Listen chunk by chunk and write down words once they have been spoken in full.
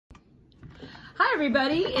Hi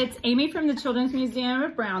everybody, it's Amy from the Children's Museum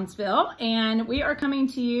of Brownsville, and we are coming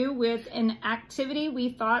to you with an activity we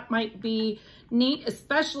thought might be neat,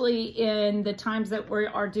 especially in the times that we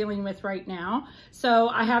are dealing with right now. So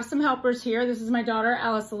I have some helpers here. This is my daughter,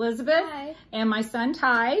 Alice Elizabeth. Hi. And my son,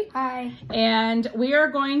 Ty. Hi. And we are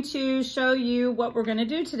going to show you what we're going to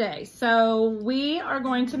do today. So we are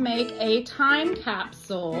going to make a time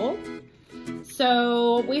capsule.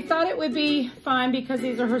 So we thought it would be fun, because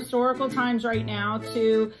these are historical times right now,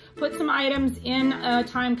 to put some items in a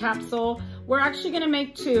time capsule. We're actually going to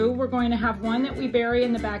make two. We're going to have one that we bury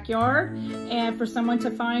in the backyard and for someone to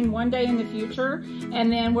find one day in the future.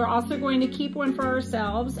 And then we're also going to keep one for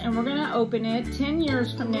ourselves, and we're going to open it 10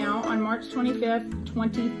 years from now on March 25th,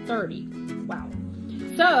 2030. Wow.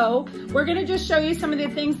 So we're going to just show you some of the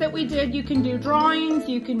things that we did. You can do drawings,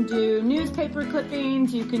 you can do newspaper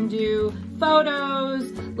clippings, you can do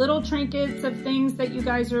photos, little trinkets of things that you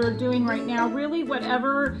guys are doing right now. Really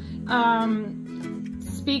whatever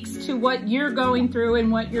speaks to what you're going through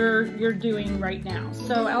and what you're doing right now.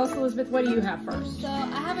 So Alice Elizabeth, what do you have first? So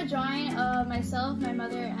I have a drawing of myself, my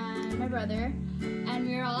mother, and my brother, and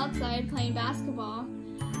we were all outside playing basketball,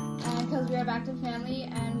 because we are back to family,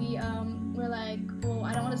 and we're like, well,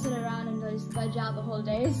 I don't want to sit around and just veg out the whole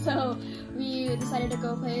day, so we decided to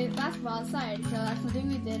go play basketball outside. So that's something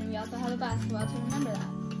we did, and we also have a basketball to remember that.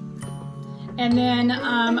 And then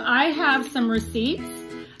I have some receipts.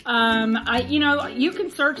 You can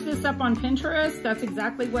search this up on Pinterest. That's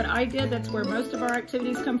exactly what I did. That's where most of our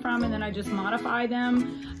activities come from, and then I just modify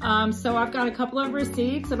them. So I've got a couple of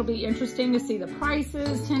receipts. It'll be interesting to see the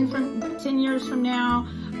prices 10 years from now,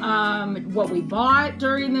 what we bought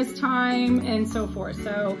during this time, and so forth.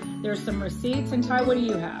 So there's some receipts. And Ty, what do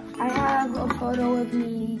you have? I have a photo of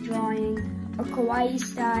me drawing a kawaii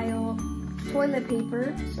style toilet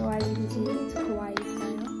paper. So as you can see, it's a kawaii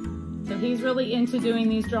style. So he's really into doing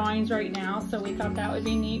these drawings right now, so we thought that would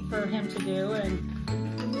be neat for him to do,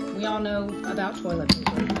 and we all know about toilet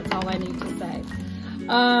paper. That's all I need to say.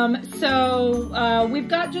 We've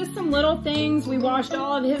got just some little things. We washed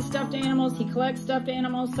all of his stuffed animals. He collects stuffed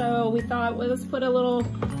animals, so we thought, well, let's put a little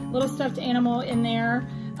stuffed animal in there.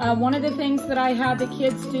 One of the things that I had the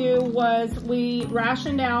kids do was we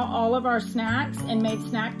rationed out all of our snacks and made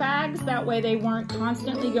snack bags. That way they weren't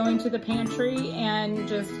constantly going to the pantry and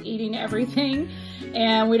just eating everything.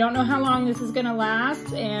 And we don't know how long this is gonna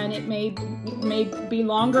last, and it may be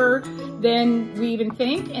longer than we even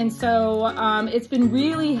think. And so it's been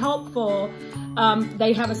really helpful.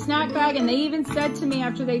 They have a snack bag, and they even said to me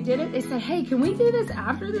after they did it, they said, hey, can we do this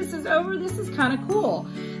after this is over? This is kind of cool.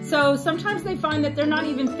 So sometimes they find that they're not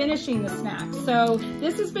even finishing the snacks. So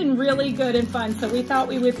this has been really good and fun. So we thought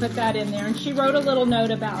we would put that in there. And she wrote a little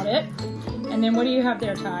note about it. And then what do you have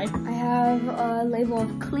there, Ty? I have a label of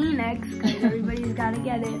Kleenex, because everybody's got to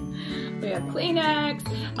get it. We have Kleenex.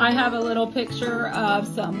 I have a little picture of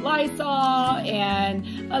some Lysol and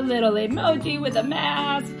a little emoji with a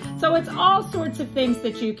mask. So it's all sorts of things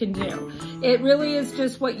that you can do. It really is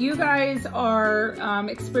just what you guys are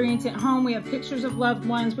experiencing at home. We have pictures of loved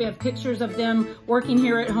ones. We have pictures of them working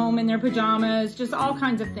here at home in their pajamas, just all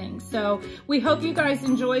kinds of things. So we hope you guys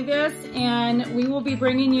enjoy this, and we will be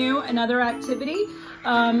bringing you another activity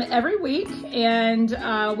every week.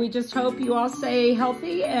 And we just hope you all stay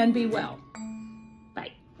healthy and be well.